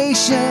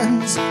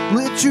nations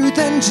with truth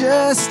and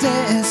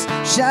justice,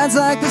 shines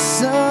like the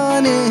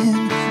sun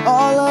in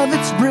all of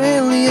its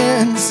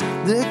brilliance,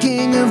 the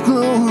King of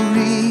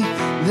glory,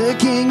 the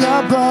King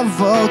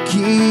above all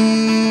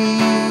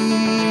kings.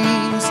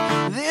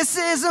 This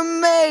is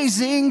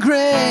amazing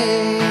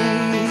grace.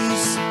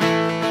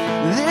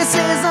 This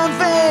is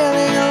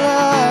unfailing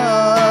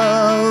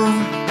love,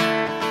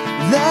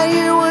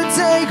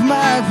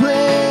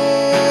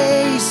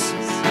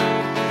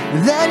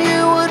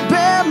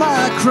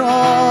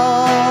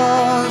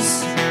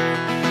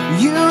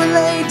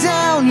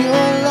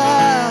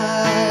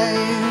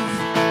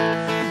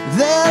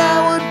 that I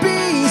would be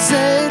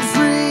set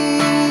free.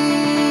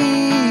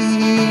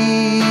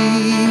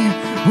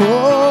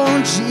 Oh,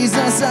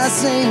 Jesus, I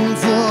sing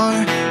for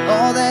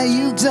all that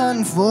you've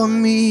done for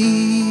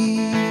me.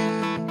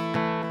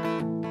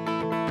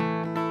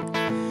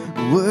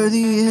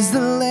 Worthy is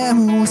the Lamb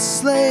who was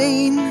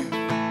slain.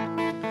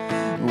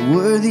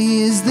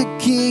 Worthy is the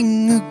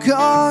King who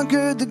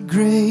conquered the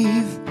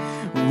grave.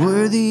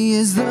 Worthy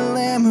is the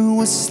Lamb who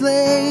was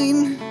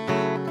slain.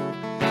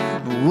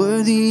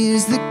 Worthy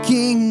is the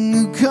King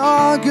who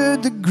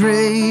conquered the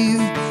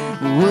grave.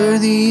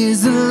 Worthy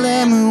is the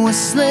Lamb who was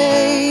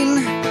slain.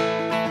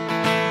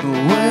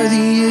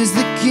 Worthy is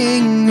the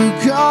King who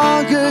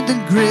conquered the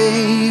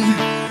grave.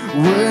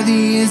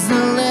 Worthy is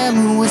the Lamb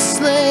who was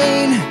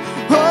slain.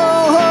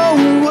 Oh,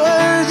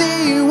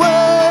 worthy,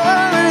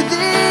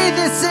 worthy,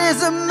 this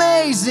is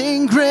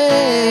amazing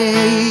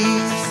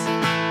grace.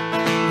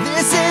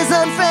 This is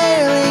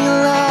unfailing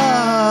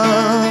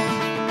love,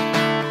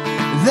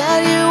 that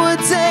you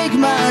would take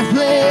my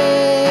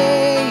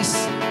place,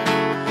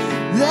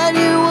 that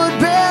you would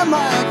bear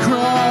my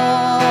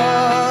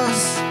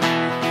cross,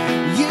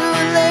 you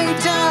laid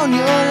down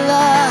your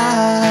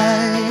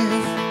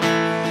life,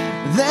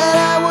 that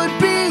I would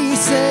be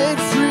set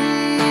free.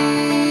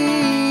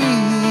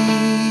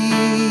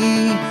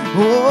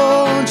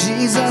 Oh,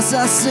 Jesus,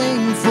 I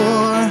sing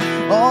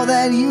for all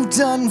that you've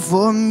done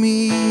for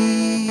me.